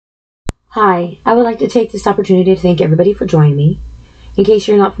Hi, I would like to take this opportunity to thank everybody for joining me. In case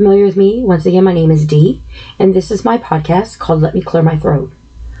you're not familiar with me, once again, my name is Dee, and this is my podcast called Let Me Clear My Throat.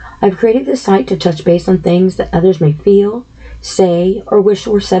 I've created this site to touch base on things that others may feel, say, or wish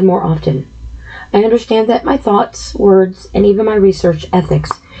were said more often. I understand that my thoughts, words, and even my research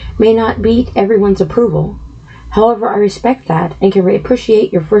ethics may not beat everyone's approval. However, I respect that and can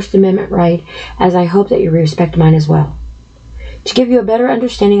appreciate your First Amendment right, as I hope that you respect mine as well. To give you a better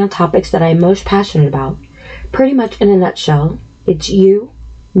understanding on topics that I am most passionate about, pretty much in a nutshell, it's you,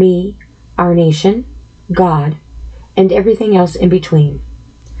 me, our nation, God, and everything else in between.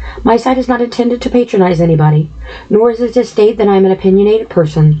 My site is not intended to patronize anybody, nor is it to state that I am an opinionated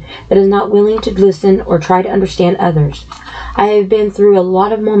person that is not willing to listen or try to understand others. I have been through a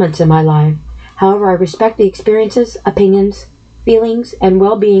lot of moments in my life. However, I respect the experiences, opinions, feelings, and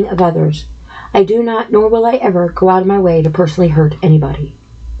well-being of others. I do not, nor will I ever, go out of my way to personally hurt anybody.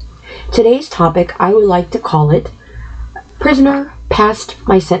 Today's topic, I would like to call it Prisoner Past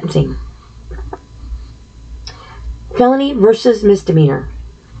My Sentencing. Felony versus misdemeanor.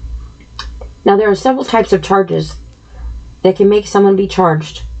 Now, there are several types of charges that can make someone be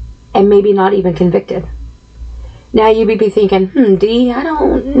charged and maybe not even convicted. Now, you may be thinking, Dee, I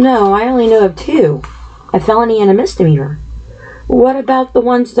don't know. I only know of two, a felony and a misdemeanor. What about the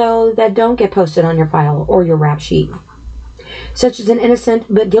ones, though, that don't get posted on your file or your rap sheet? Such as an innocent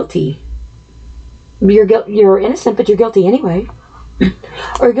but guilty. You're innocent, but you're guilty anyway.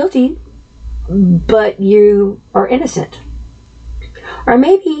 Or guilty, but you are innocent. Or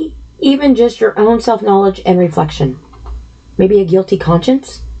maybe even just your own self-knowledge and reflection. Maybe a guilty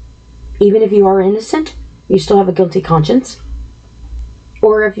conscience. Even if you are innocent, you still have a guilty conscience.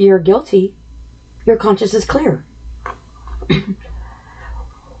 Or if you're guilty, your conscience is clear.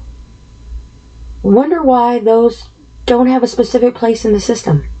 Wonder why those don't have a specific place in the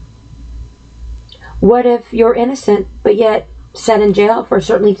system. What if you're innocent, but yet sat in jail for a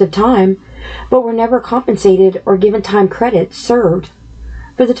certain length of time, but were never compensated or given time credit served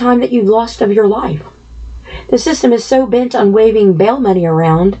for the time that you've lost of your life? The system is so bent on waving bail money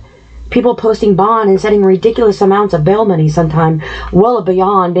around, people posting bond and setting ridiculous amounts of bail money sometime well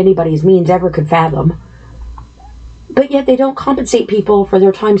beyond anybody's means ever could fathom. But yet they don't compensate people for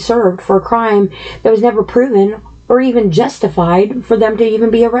their time served for a crime that was never proven or even justified for them to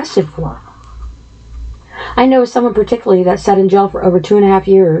even be arrested for. I know someone particularly that sat in jail for over 2.5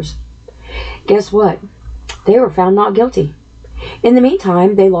 years. Guess what? They were found not guilty. In the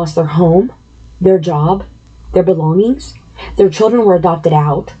meantime, they lost their home, their job, their belongings, their children were adopted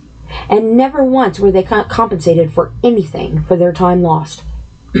out, and never once were they compensated for anything for their time lost.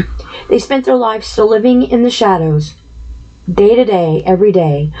 They spent their lives still living in the shadows, day to day, every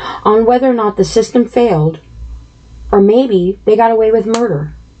day, on whether or not the system failed, or maybe they got away with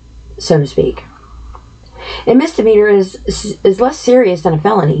murder, so to speak. A misdemeanor is less serious than a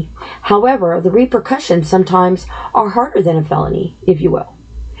felony. However, the repercussions sometimes are harder than a felony, if you will.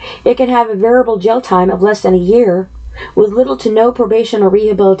 It can have a variable jail time of less than a year with little to no probation or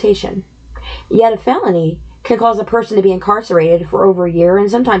rehabilitation. Yet a felony can cause a person to be incarcerated for over a year and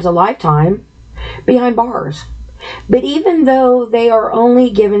sometimes a lifetime behind bars. But even though they are only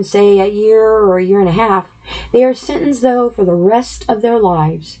given, say, a year or a year and a half, they are sentenced, though, for the rest of their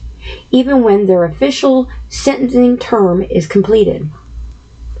lives, even when their official sentencing term is completed.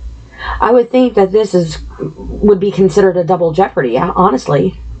 I would think that this would be considered a double jeopardy,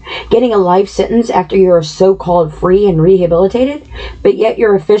 honestly. Getting a life sentence after you're so-called free and rehabilitated, but yet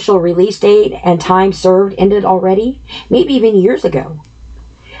your official release date and time served ended already, maybe even years ago.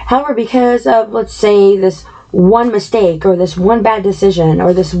 However, because of, let's say, this one mistake or this one bad decision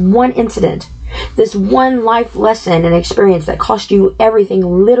or this one incident, this one life lesson and experience that cost you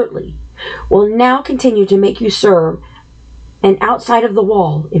everything literally, will now continue to make you serve an outside of the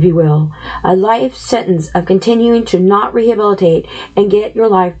wall, if you will, a life sentence of continuing to not rehabilitate and get your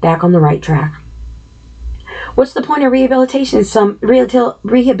life back on the right track. What's the point of rehabilitating someone,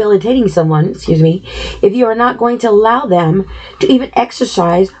 if you are not going to allow them to even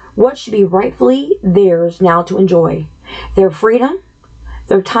exercise what should be rightfully theirs now to enjoy? Their freedom,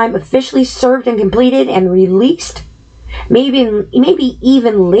 their time officially served and completed and released. Maybe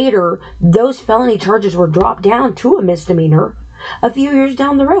even later, those felony charges were dropped down to a misdemeanor a few years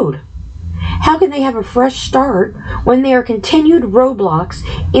down the road. How can they have a fresh start when there are continued roadblocks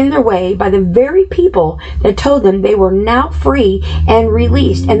in their way by the very people that told them they were now free and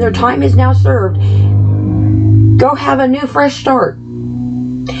released and their time is now served? Go have a new fresh start.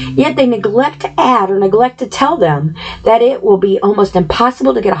 Yet they neglect to add or neglect to tell them that it will be almost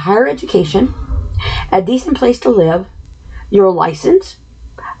impossible to get a higher education, a decent place to live, your license,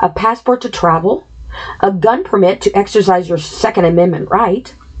 a passport to travel, a gun permit to exercise your Second Amendment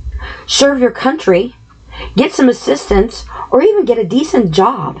right, serve your country, get some assistance, or even get a decent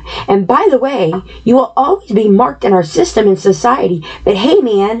job. And by the way, you will always be marked in our system and society that, hey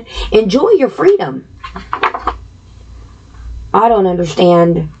man, enjoy your freedom. I don't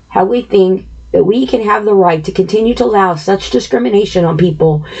understand how we think that we can have the right to continue to allow such discrimination on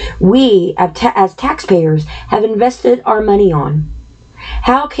people we, as taxpayers, have invested our money on.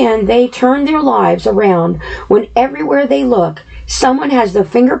 How can they turn their lives around when everywhere they look, someone has their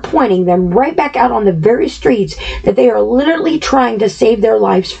finger pointing them right back out on the very streets that they are literally trying to save their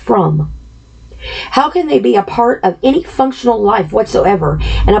lives from? How can they be a part of any functional life whatsoever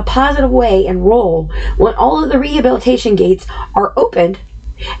in a positive way and role when all of the rehabilitation gates are opened,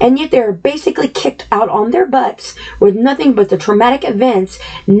 and yet they're basically kicked out on their butts with nothing but the traumatic events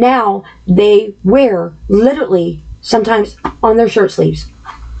now they wear literally sometimes on their shirt sleeves?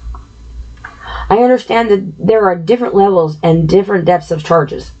 I understand that there are different levels and different depths of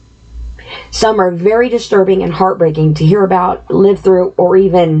charges. Some are very disturbing and heartbreaking to hear about, live through, or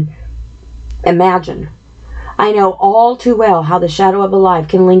even imagine. I know all too well how the shadow of a life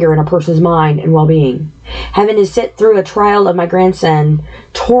can linger in a person's mind and well-being. Having to sit through a trial of my grandson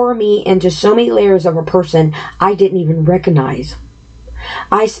tore me into so many layers of a person I didn't even recognize.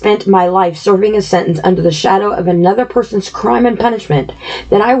 I spent my life serving a sentence under the shadow of another person's crime and punishment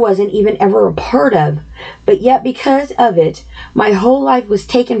that I wasn't even ever a part of, but yet because of it, my whole life was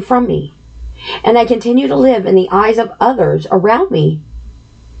taken from me. And I continue to live in the eyes of others around me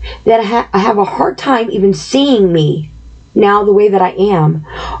that I have a hard time even seeing me now the way that I am,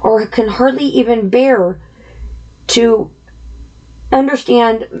 or can hardly even bear to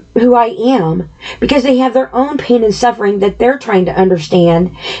understand who I am, because they have their own pain and suffering that they're trying to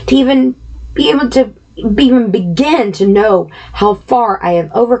understand to even be able to even begin to know how far I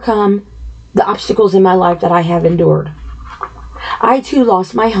have overcome the obstacles in my life that I have endured. I too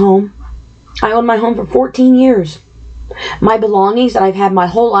lost my home. I owned my home for 14 years. My belongings that I've had my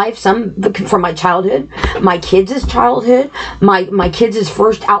whole life, some from my childhood, my kids' childhood, my kids'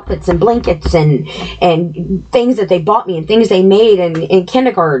 first outfits and blankets and things that they bought me and things they made in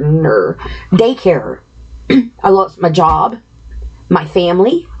kindergarten or daycare. I lost my job, my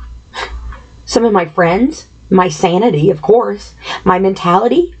family, some of my friends, my sanity, of course, my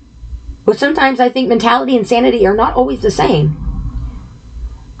mentality. But sometimes I think mentality and sanity are not always the same.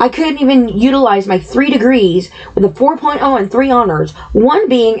 I couldn't even utilize my 3 degrees with a 4.0 and 3 honors, one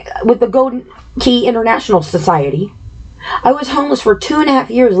being with the Golden Key International Society. I was homeless for 2.5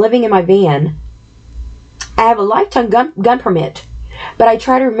 years living in my van. I have a lifetime gun permit, but I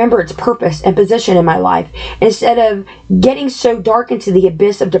try to remember its purpose and position in my life instead of getting so dark into the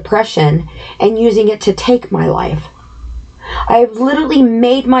abyss of depression and using it to take my life. I've literally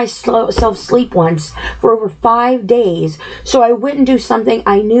made myself sleep once for over 5 days so I wouldn't do something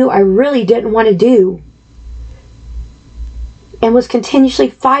I knew I really didn't want to do, and was continuously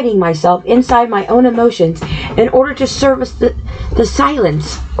fighting myself inside my own emotions in order to service the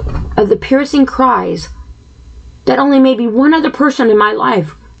silence of the piercing cries that only maybe one other person in my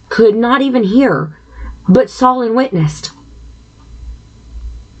life could not even hear, but saw and witnessed.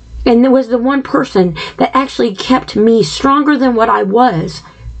 And there was the one person that actually kept me stronger than what I was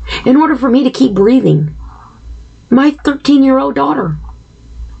in order for me to keep breathing. My 13-year-old daughter.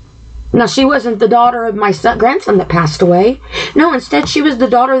 Now, she wasn't the daughter of my grandson that passed away. No, instead she was the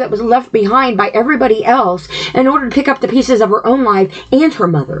daughter that was left behind by everybody else in order to pick up the pieces of her own life and her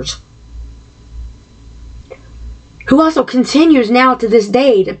mother's. Who also continues now to this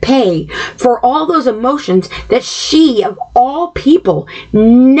day to pay for all those emotions that she, of all people,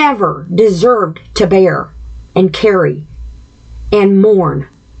 never deserved to bear and carry and mourn.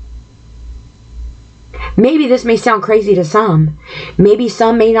 Maybe this may sound crazy to some. Maybe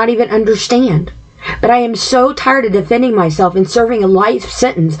some may not even understand. But I am so tired of defending myself and serving a life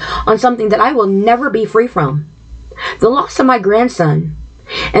sentence on something that I will never be free from. The loss of my grandson.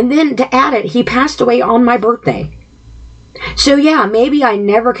 And then to add it, he passed away on my birthday. So yeah, maybe I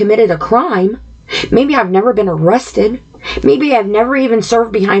never committed a crime. Maybe I've never been arrested. Maybe I've never even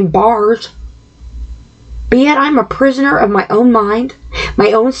served behind bars. But yet I'm a prisoner of my own mind,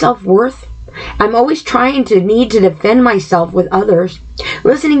 my own self-worth. I'm always trying to need to defend myself with others,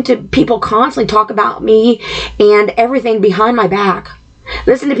 listening to people constantly talk about me and everything behind my back.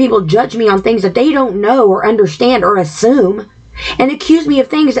 Listen to people judge me on things that they don't know or understand or assume, and accuse me of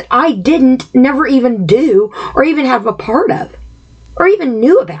things that I didn't, never even do, or even have a part of, or even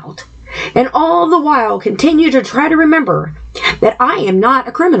knew about. And all the while continue to try to remember that I am not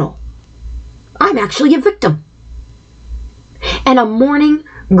a criminal. I'm actually a victim. and a mourning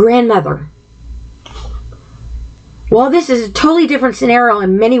grandmother. While this is a totally different scenario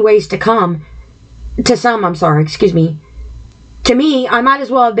in many ways to me, I might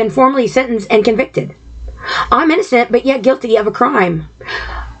as well have been formally sentenced and convicted. I'm innocent, but yet guilty of a crime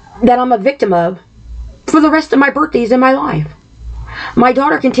that I'm a victim of for the rest of my birthdays in my life. My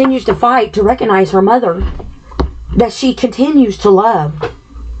daughter continues to fight to recognize her mother that she continues to love.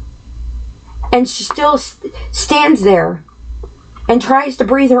 And she still stands there and tries to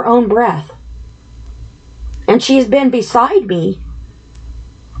breathe her own breath. And she has been beside me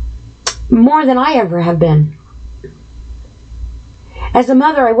more than I ever have been. As a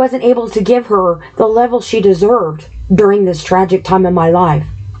mother, I wasn't able to give her the level she deserved during this tragic time in my life.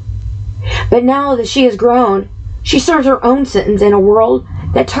 But now that she has grown, she serves her own sentence in a world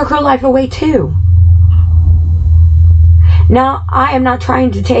that took her life away too. Now, I am not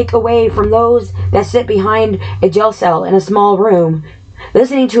trying to take away from those that sit behind a jail cell in a small room,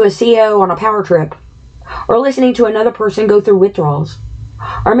 listening to a CEO on a power trip, or listening to another person go through withdrawals,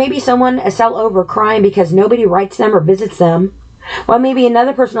 or maybe someone a cell over crying because nobody writes them or visits them, while maybe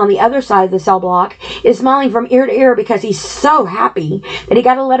another person on the other side of the cell block is smiling from ear to ear because he's so happy that he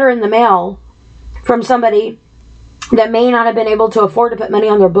got a letter in the mail from somebody that may not have been able to afford to put money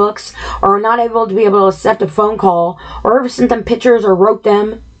on their books, or not able to be able to accept a phone call, or ever sent them pictures or wrote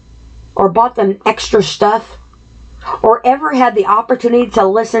them, or bought them extra stuff, or ever had the opportunity to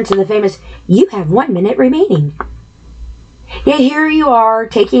listen to the famous, "You have 1 minute remaining." Yet here you are,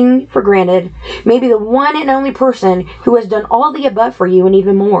 taking for granted maybe the one and only person who has done all the above for you and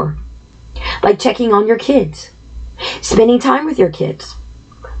even more. Like checking on your kids, spending time with your kids,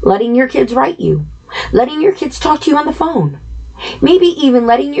 letting your kids write you, letting your kids talk to you on the phone, maybe even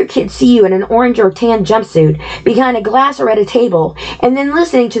letting your kids see you in an orange or tan jumpsuit behind a glass or at a table, and then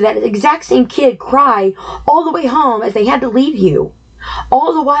listening to that exact same kid cry all the way home as they had to leave you.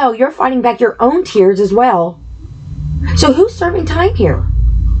 All the while you're fighting back your own tears as well. So who's serving time here?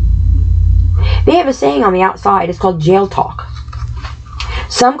 They have a saying on the outside, it's called jail talk.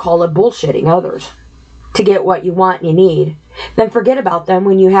 Some call it bullshitting others to get what you want and you need, then forget about them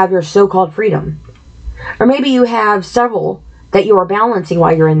when you have your so-called freedom. Or maybe you have several that you are balancing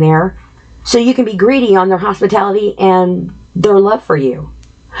while you're in there, so you can be greedy on their hospitality and their love for you.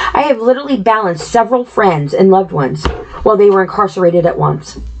 I have literally balanced several friends and loved ones while they were incarcerated at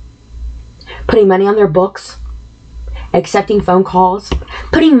once. Putting money on their books, accepting phone calls,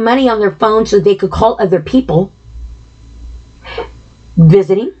 putting money on their phone so they could call other people,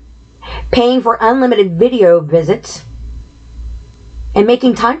 visiting, paying for unlimited video visits, and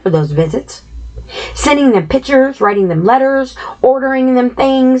making time for those visits, sending them pictures, writing them letters, ordering them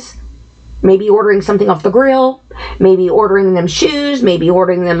things, maybe ordering something off the grill, maybe ordering them shoes, maybe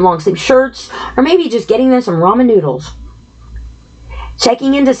ordering them long sleeve shirts, or maybe just getting them some ramen noodles,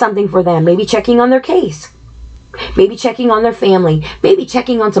 checking into something for them, maybe checking on their case, maybe checking on their family, maybe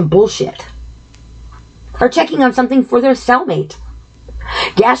checking on some bullshit, or checking on something for their cellmate,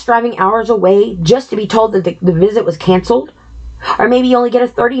 gas driving hours away just to be told that the visit was canceled, or maybe you only get a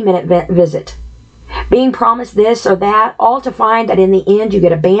 30-minute visit, being promised this or that, all to find that in the end you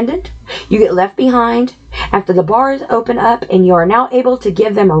get abandoned, you get left behind after the bars open up and you are now able to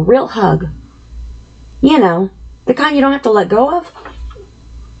give them a real hug. You know, the kind you don't have to let go of.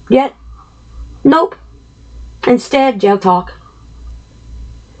 Yet, nope. Instead, jail talk.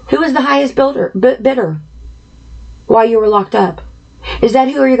 Who is the highest bidder while you were locked up? Is that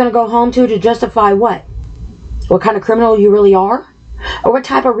who you're going to go home to justify what? What kind of criminal you really are? Or what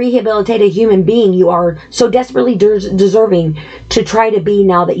type of rehabilitated human being you are so desperately deserving to try to be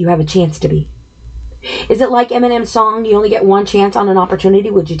now that you have a chance to be? Is it like Eminem's song, "You only get one chance on an opportunity"?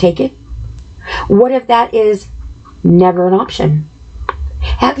 Would you take it? What if that is never an option?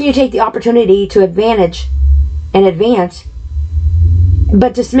 How can you take the opportunity to advance,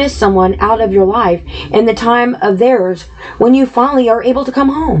 but dismiss someone out of your life in the time of theirs when you finally are able to come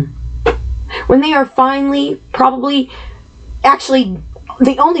home? When they are finally actually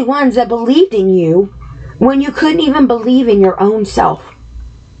the only ones that believed in you when you couldn't even believe in your own self,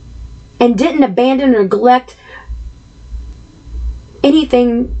 and didn't abandon or neglect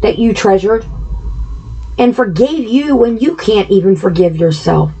anything that you treasured, and forgave you when you can't even forgive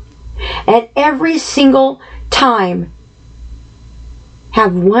yourself. And every single time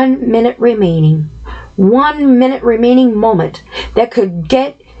have 1 minute remaining, 1 minute remaining moment that could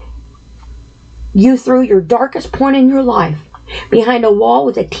get you through your darkest point in your life, behind a wall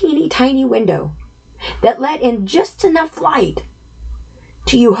with a teeny tiny window that let in just enough light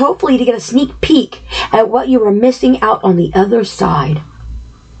to you hopefully to get a sneak peek at what you were missing out on the other side.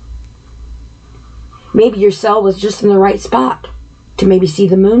 Maybe your cell was just in the right spot to maybe see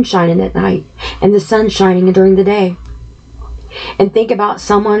the moon shining at night and the sun shining during the day. And think about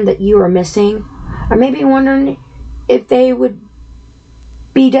someone that you are missing, or maybe wondering if they would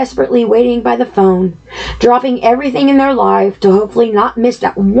be desperately waiting by the phone, dropping everything in their life to hopefully not miss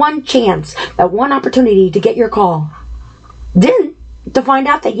that one chance, that one opportunity to get your call. Then to find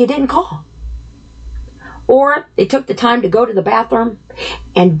out that you didn't call. Or they took the time to go to the bathroom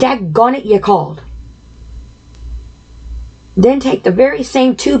and daggone it, you called. Then take the very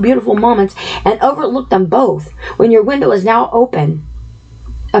same two beautiful moments and overlook them both when your window is now open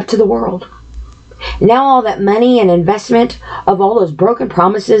up to the world. Now all that money and investment of all those broken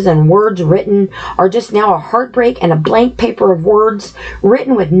promises and words written are just now a heartbreak and a blank paper of words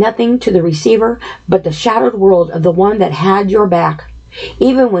written with nothing to the receiver but the shattered world of the one that had your back,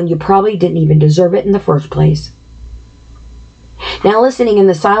 even when you probably didn't even deserve it in the first place. Now listening in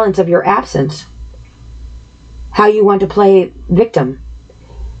the silence of your absence, how you want to play victim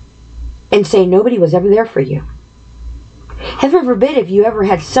and say nobody was ever there for you. Heaven forbid if you ever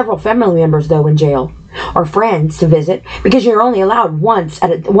had several family members, though, in jail, or friends to visit, because you're only allowed one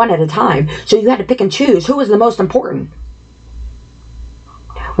at a time, so you had to pick and choose who was the most important.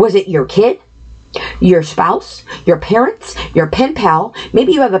 Was it your kid, your spouse, your parents, your pen pal?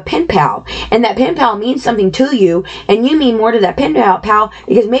 Maybe you have a pen pal, and that pen pal means something to you, and you mean more to that pen pal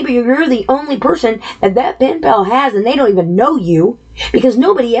because maybe you're the only person that pen pal has, and they don't even know you, because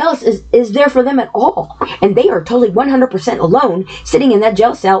nobody else is there for them at all, and they are totally 100% alone, sitting in that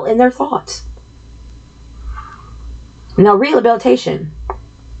jail cell in their thoughts. Now, rehabilitation,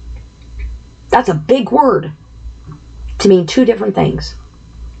 that's a big word to mean two different things.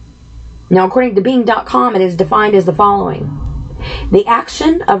 Now, according to Bing.com, it is defined as the following: the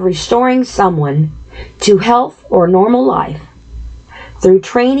action of restoring someone to health or normal life through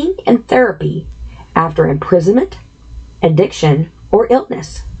training and therapy after imprisonment, addiction, or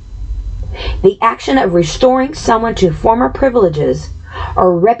illness. The action of restoring someone to former privileges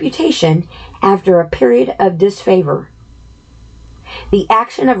or reputation after a period of disfavor. The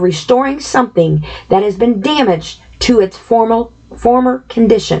action of restoring something that has been damaged to its former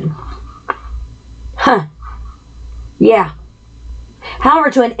condition. Huh. Yeah.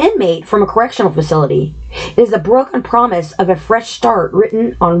 However, to an inmate from a correctional facility, it is a broken promise of a fresh start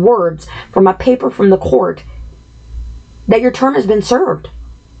written on words from a paper from the court that your term has been served.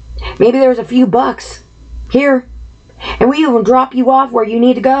 Maybe there's a few bucks here, and we will drop you off where you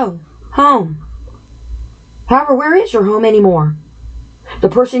need to go, home. However, where is your home anymore? The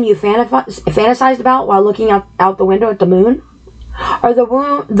person you fantasized about while looking out the window at the moon? Or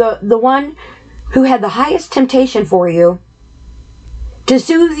the one who had the highest temptation for you to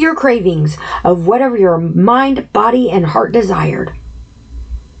soothe your cravings of whatever your mind, body, and heart desired?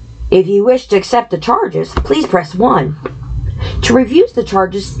 If you wish to accept the charges, please press 1. To refuse the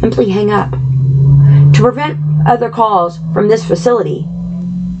charges, simply hang up. To prevent other calls from this facility,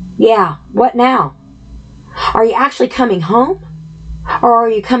 yeah, what now? Are you actually coming home? Or are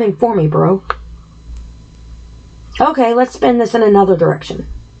you coming for me, bro? Okay, let's spin this in another direction.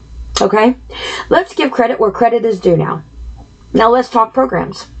 Okay? Let's give credit where credit is due now. Now let's talk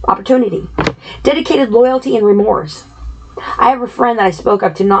programs, opportunity, dedicated loyalty, and remorse. I have a friend that I spoke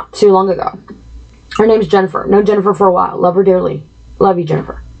up to not too long ago. Her name's Jennifer. Known Jennifer for a while. Love her dearly. Love you,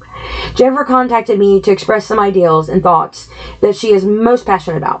 Jennifer. Jennifer contacted me to express some ideals and thoughts that she is most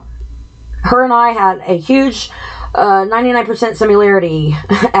passionate about. Her and I had a huge 99% similarity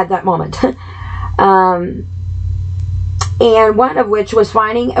at that moment. And one of which was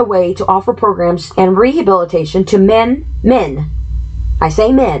finding a way to offer programs and rehabilitation to men, I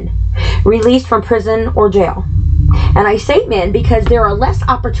say men, released from prison or jail. And I say men because there are less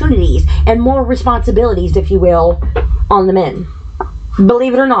opportunities and more responsibilities, if you will, on the men.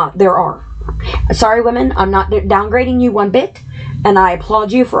 Believe it or not, there are. Sorry, women, I'm not downgrading you one bit, and I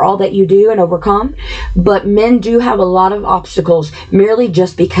applaud you for all that you do and overcome, but men do have a lot of obstacles merely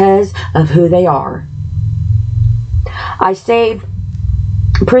just because of who they are. I say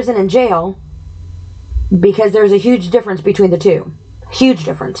prison and jail because there's a huge difference between the two. Huge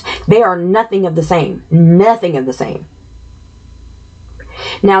difference. They are nothing of the same. Nothing of the same.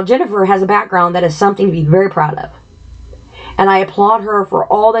 Now, Jennifer has a background that is something to be very proud of. And I applaud her for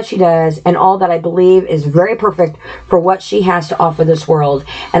all that she does and all that I believe is very perfect for what she has to offer this world.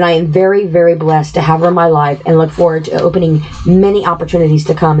 And I am very, very blessed to have her in my life and look forward to opening many opportunities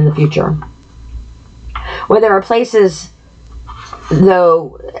to come in the future. Where there are places,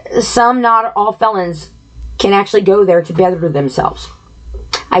 though, some, not all felons can actually go there to better themselves.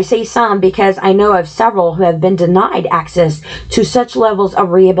 I say some because I know of several who have been denied access to such levels of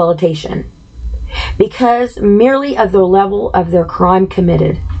rehabilitation. because merely of the level of their crime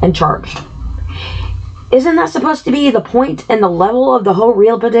committed and charged. Isn't that supposed to be the point and the level of the whole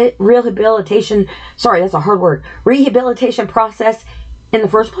rehabilitation, sorry, that's a hard word, rehabilitation process in the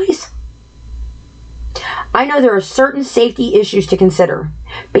first place? I know there are certain safety issues to consider,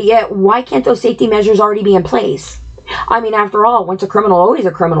 but yet why can't those safety measures already be in place? I mean, after all, once a criminal, always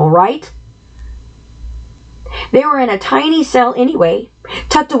a criminal, right? They were in a tiny cell anyway,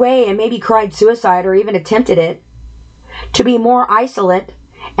 tucked away and maybe cried suicide or even attempted it, to be more isolate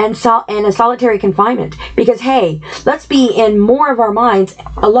and a solitary confinement. Because, hey, let's be in more of our minds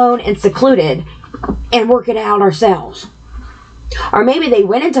alone and secluded and work it out ourselves. Or maybe they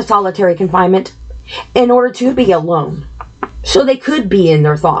went into solitary confinement in order to be alone, so they could be in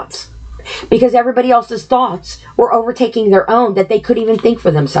their thoughts, because everybody else's thoughts were overtaking their own, that they couldn't even think for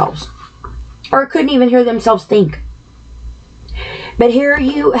themselves, or couldn't even hear themselves think. But here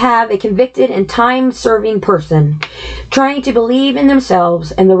you have a convicted and time-serving person trying to believe in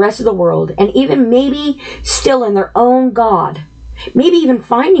themselves and the rest of the world, and even maybe still in their own God, maybe even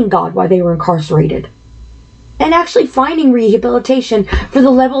finding God while they were incarcerated, and actually finding rehabilitation for the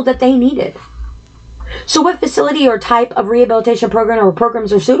level that they needed. So what facility or type of rehabilitation program or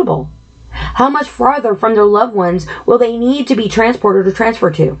programs are suitable? How much farther from their loved ones will they need to be transported or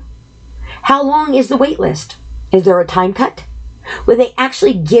transferred to? How long is the wait list? Is there a time cut? Will they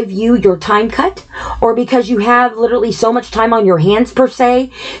actually give you your time cut? Or because you have literally so much time on your hands, per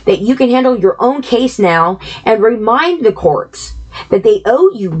se, that you can handle your own case now and remind the courts that they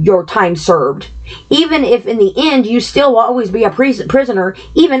owe you your time served, even if in the end you still will always be a prisoner,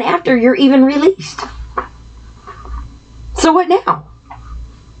 even after you're even released. So what now?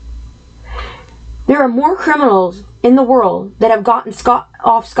 There are more criminals in the world that have gotten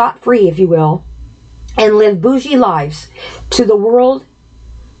off scot-free, if you will, and live bougie lives to the world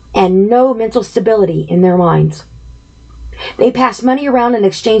and no mental stability in their minds. They pass money around in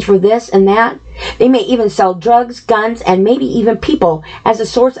exchange for this and that. They may even sell drugs, guns, and maybe even people as a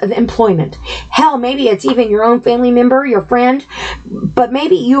source of employment. Hell, maybe it's even your own family member, your friend, but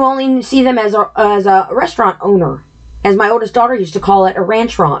maybe you only see them as a restaurant owner, as my oldest daughter used to call it, a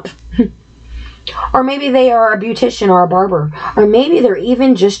ranchant. Or maybe they are a beautician or a barber, or maybe they're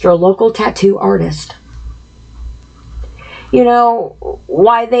even just your local tattoo artist. You know,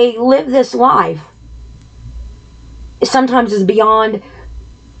 why they live this life sometimes is beyond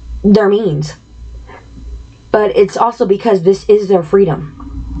their means. But it's also because this is their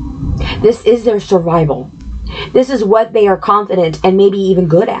freedom. This is their survival. This is what they are confident and maybe even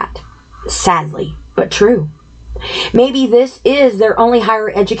good at. Sadly, but true. Maybe this is their only higher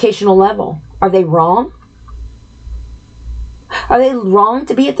educational level. Are they wrong? Are they wrong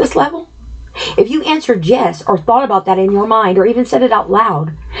to be at this level? If you answered yes, or thought about that in your mind, or even said it out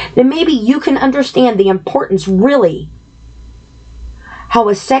loud, then maybe you can understand the importance, really, how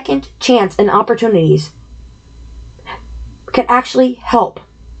a second chance and opportunities can actually help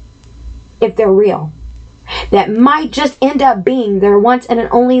if they're real. That might just end up being their once and an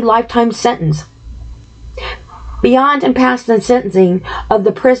only lifetime sentence. Beyond and past the sentencing of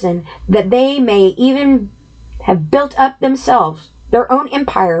the prison, that they may even have built up themselves, their own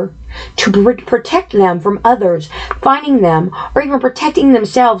empire, to protect them from others finding them, or even protecting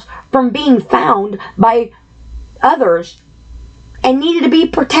themselves from being found by others, and needed to be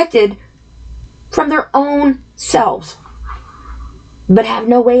protected from their own selves, but have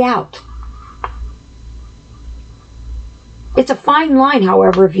no way out. It's a fine line,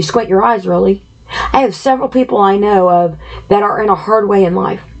 however, if you squint your eyes, really. I have several people I know of that are in a hard way in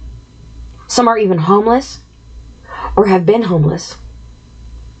life. Some are even homeless, or have been homeless,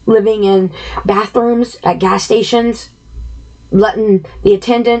 living in bathrooms at gas stations, letting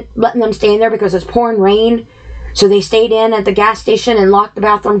them stay in there because it's pouring rain, so they stayed in at the gas station and locked the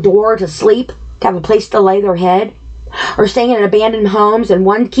bathroom door to sleep, to have a place to lay their head. Or staying in abandoned homes and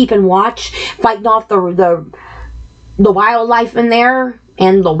one keeping watch, fighting off the wildlife in there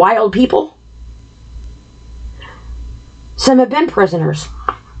and the wild people. Some have been prisoners,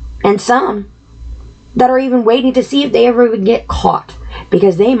 and some that are even waiting to see if they ever would get caught,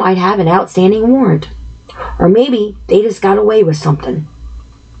 because they might have an outstanding warrant. Or maybe they just got away with something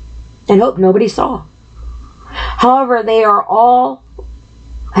and hope nobody saw. However, they are all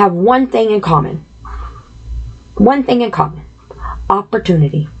have one thing in common. One thing in common.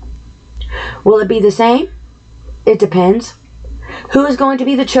 Opportunity. Will it be the same? It depends. Who is going to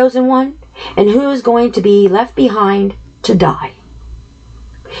be the chosen one, and who is going to be left behind to die,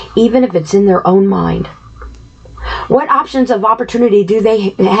 even if it's in their own mind. What options of opportunity do they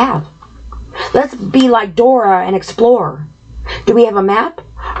have? Let's be like Dora and explore. Do we have a map,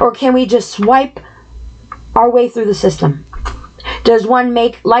 or can we just swipe our way through the system? Does one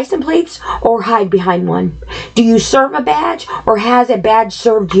make license plates or hide behind one? Do you serve a badge or has a badge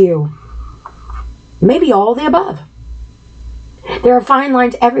served you? Maybe all of the above. There are fine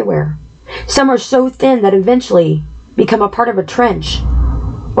lines everywhere. Some are so thin that eventually become a part of a trench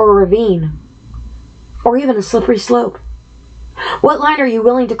or a ravine or even a slippery slope. What line are you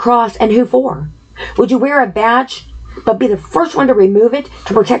willing to cross and who for? Would you wear a badge but be the first one to remove it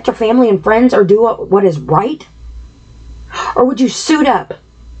to protect your family and friends or do what is right? Or would you suit up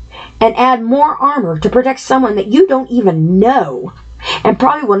and add more armor to protect someone that you don't even know and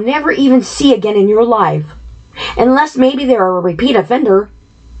probably will never even see again in your life, unless maybe they're a repeat offender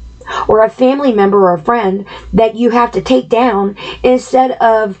or a family member or a friend that you have to take down instead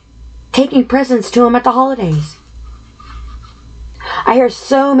of taking presents to them at the holidays? I hear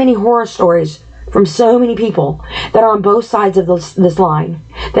so many horror stories from so many people that are on both sides of this line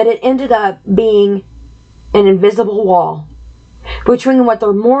that it ended up being an invisible wall between what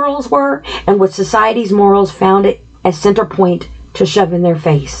their morals were and what society's morals found it as center point to shove in their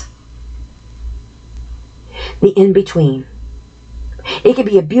face. The in-between. It can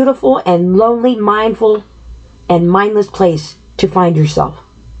be a beautiful and lonely, mindful and mindless place to find yourself.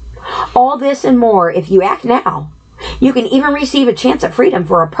 All this and more, if you act now, you can even receive a chance at freedom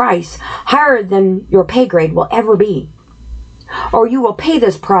for a price higher than your pay grade will ever be. Or you will pay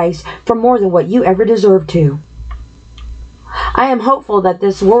this price for more than what you ever deserve to. I am hopeful that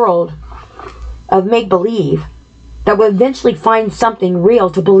this world of make-believe that will eventually find something real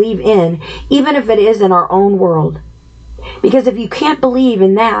to believe in, even if it is in our own world. Because if you can't believe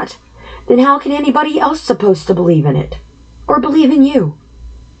in that, then how can anybody else supposed to believe in it? Or believe in you?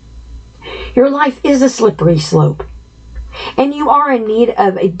 Your life is a slippery slope. And you are in need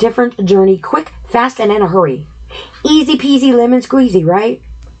of a different journey, quick, fast, and in a hurry. Easy peasy lemon squeezy, right?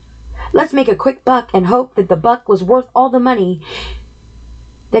 Let's make a quick buck and hope that the buck was worth all the money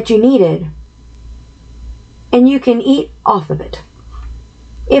that you needed and you can eat off of it.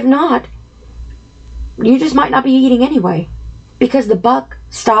 If not, you just might not be eating anyway because the buck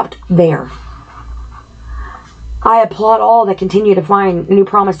stopped there. I applaud all that continue to find new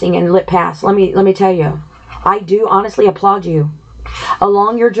promising and lit paths. Let me tell you, I do honestly applaud you.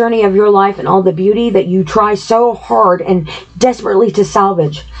 Along your journey of your life and all the beauty that you try so hard and desperately to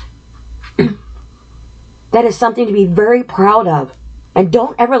salvage. That is something to be very proud of. And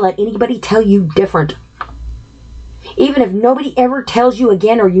don't ever let anybody tell you different. Even if nobody ever tells you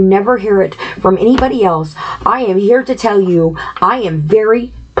again or you never hear it from anybody else, I am here to tell you I am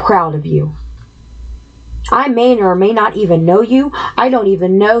very proud of you. I may or may not even know you. I don't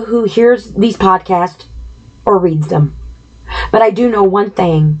even know who hears these podcasts or reads them. But I do know one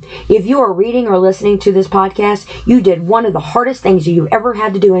thing. If you are reading or listening to this podcast, you did one of the hardest things you've ever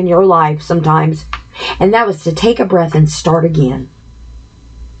had to do in your life sometimes. And that was to take a breath and start again.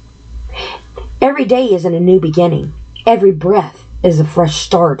 Every day isn't a new beginning. Every breath is a fresh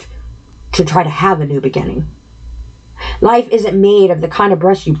start to try to have a new beginning. Life isn't made of the kind of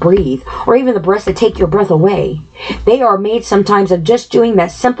breaths you breathe, or even the breaths that take your breath away. They are made sometimes of just doing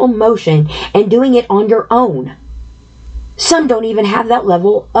that simple motion and doing it on your own. Some don't even have that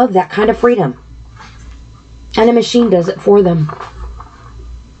level of that kind of freedom. And a machine does it for them.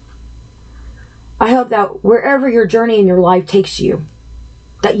 I hope that wherever your journey in your life takes you,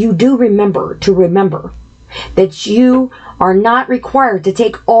 that you do remember that you are not required to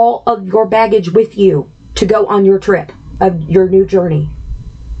take all of your baggage with you to go on your trip of your new journey,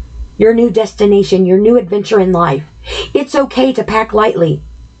 your new destination, your new adventure in life. It's okay to pack lightly.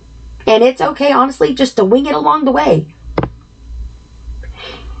 And it's okay, honestly, just to wing it along the way.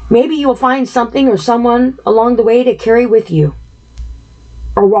 Maybe you'll find something or someone along the way to carry with you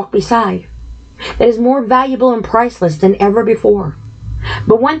or walk beside that is more valuable and priceless than ever before.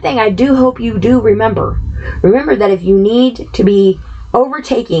 But one thing I do hope you do remember that if you need to be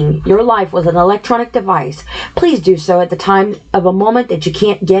overtaking your life with an electronic device, please do so at the time of a moment that you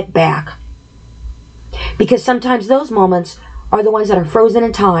can't get back. Because sometimes those moments are the ones that are frozen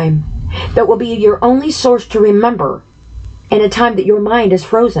in time, that will be your only source to remember in a time that your mind is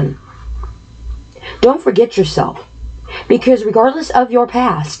frozen. Don't forget yourself, because regardless of your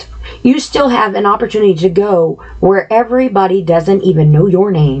past, you still have an opportunity to go where everybody doesn't even know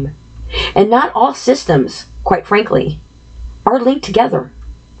your name. And not all systems, quite frankly, are linked together.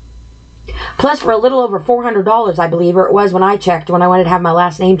 Plus, for a little over $400, I believe, or it was when I checked, when I wanted to have my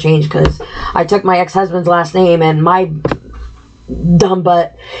last name changed, because I took my ex-husband's last name and my dumb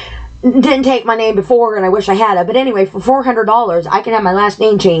butt didn't take my name before, and I wish I had it. But anyway, for $400, I can have my last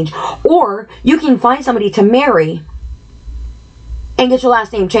name changed. Or you can find somebody to marry and get your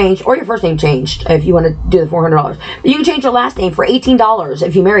last name changed, or your first name changed if you want to do the $400. But you can change your last name for $18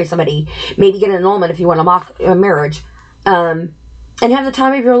 if you marry somebody. Maybe get an annulment if you want to mock a marriage. And have the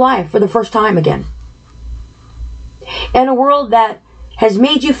time of your life for the first time again. In a world that has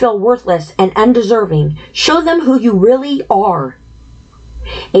made you feel worthless and undeserving, show them who you really are.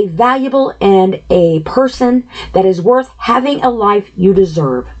 A valuable and a person that is worth having a life you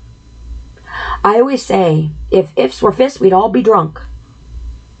deserve. I always say, if ifs were fists, we'd all be drunk.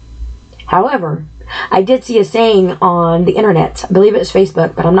 However, I did see a saying on the internet. I believe it was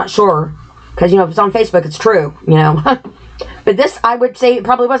Facebook, but I'm not sure. Because, if it's on Facebook, it's true, But this, I would say, it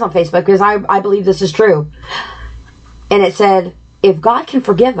probably was on Facebook, because I believe this is true. And it said, if God can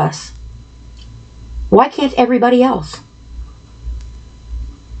forgive us, why can't everybody else?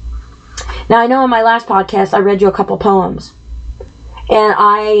 Now, I know in my last podcast, I read you a couple poems. And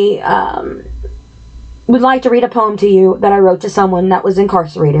I would like to read a poem to you that I wrote to someone that was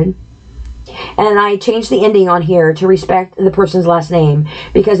incarcerated. And I changed the ending on here to respect the person's last name.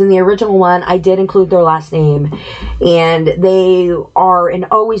 Because in the original one, I did include their last name. And they are and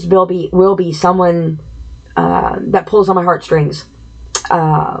always will be someone that pulls on my heartstrings.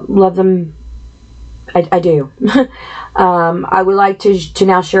 Love them. I do. I would like to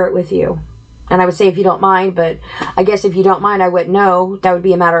now share it with you. And I would say if you don't mind, but I guess if you don't mind, I wouldn't know. That would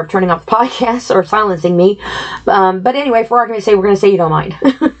be a matter of turning off the podcast or silencing me. But anyway, for argument's sake, we're going to say you don't mind.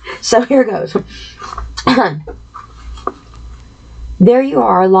 So here goes. There you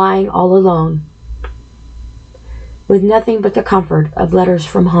are, lying all alone, with nothing but the comfort of letters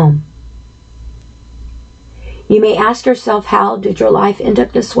from home. You may ask yourself, how did your life end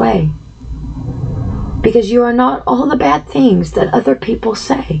up this way? Because you are not all the bad things that other people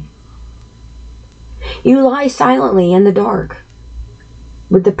say. You lie silently in the dark,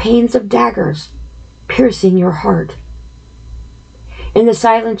 with the pains of daggers piercing your heart. In the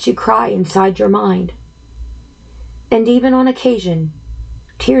silence you cry inside your mind, and even on occasion,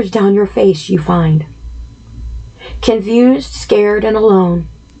 tears down your face you find. Confused, scared, and alone,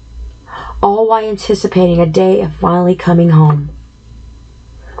 all while anticipating a day of finally coming home.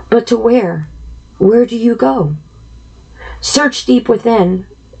 But to where? Where do you go? Search deep within,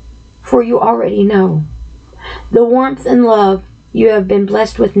 for you already know. The warmth and love you have been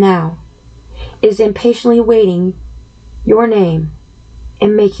blessed with now is impatiently waiting your name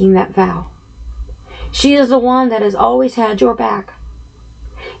and making that vow. She is the one that has always had your back,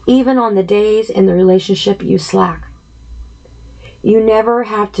 even on the days in the relationship you slack. You never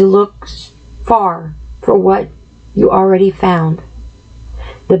have to look far for what you already found.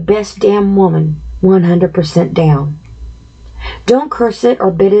 The best damn woman, 100% down. Don't curse it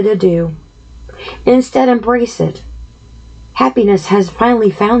or bid it adieu. Instead, embrace it. Happiness has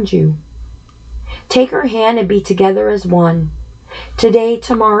finally found you. Take her hand and be together as one. Today,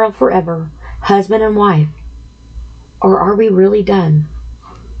 tomorrow, forever, husband and wife. Or are we really done?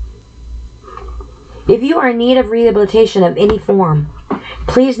 If you are in need of rehabilitation of any form,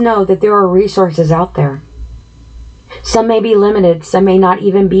 please know that there are resources out there. Some may be limited, some may not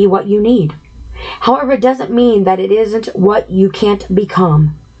even be what you need. However, it doesn't mean that it isn't what you can't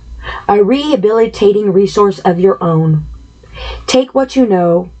become. A rehabilitating resource of your own. Take what you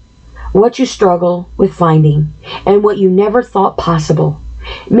know, what you struggle with finding, and what you never thought possible.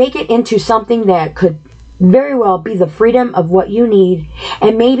 Make it into something that could very well be the freedom of what you need,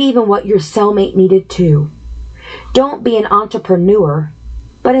 and maybe even what your cellmate needed too. Don't be an entrepreneur,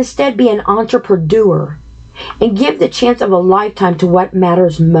 but instead be an entrepreneur, and give the chance of a lifetime to what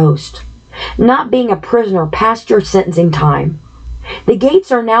matters most. Not being a prisoner past your sentencing time. The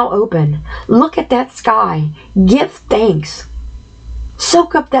gates are now open. Look at that sky. Give thanks.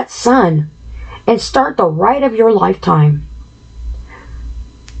 Soak up that sun and start the ride of your lifetime.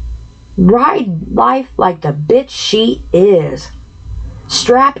 Ride life like the bitch she is.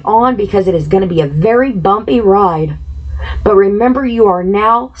 Strap on because it is going to be a very bumpy ride. But remember, you are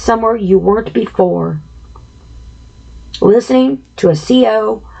now somewhere you weren't before. Listening to a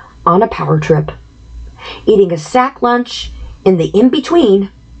CO on a power trip. Eating a sack lunch in the in-between,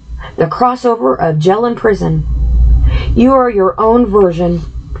 the crossover of jail and prison. You are your own version,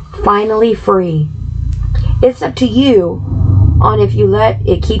 finally free. It's up to you on if you let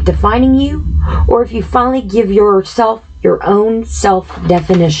it keep defining you, or if you finally give yourself your own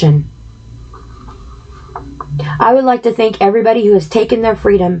self-definition. I would like to thank everybody who has taken their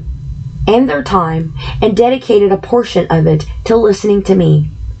freedom and their time and dedicated a portion of it to listening to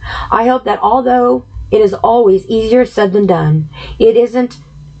me. I hope that although it is always easier said than done, it doesn't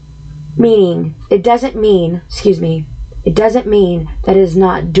mean that it is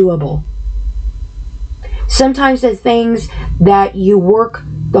not doable. Sometimes the things that you work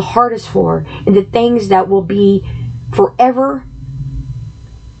the hardest for and the things that will be forever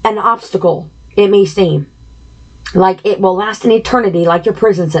an obstacle, it may seem like it will last an eternity, like your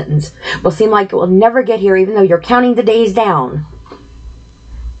prison sentence will seem like it will never get here, even though you're counting the days down,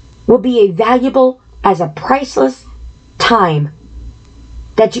 will be as valuable as a priceless time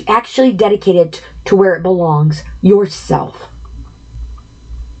that you actually dedicated to where it belongs, yourself.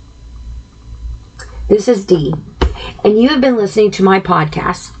 This is Dee, and you have been listening to my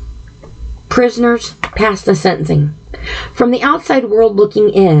podcast, Prisoners Past the Sentencing. From the outside world looking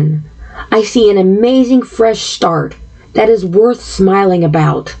in, I see an amazing fresh start that is worth smiling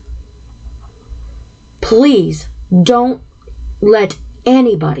about. Please don't let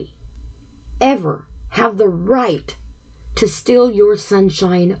anybody ever have the right to steal your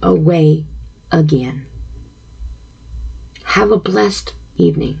sunshine away again. Have a blessed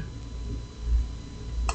evening.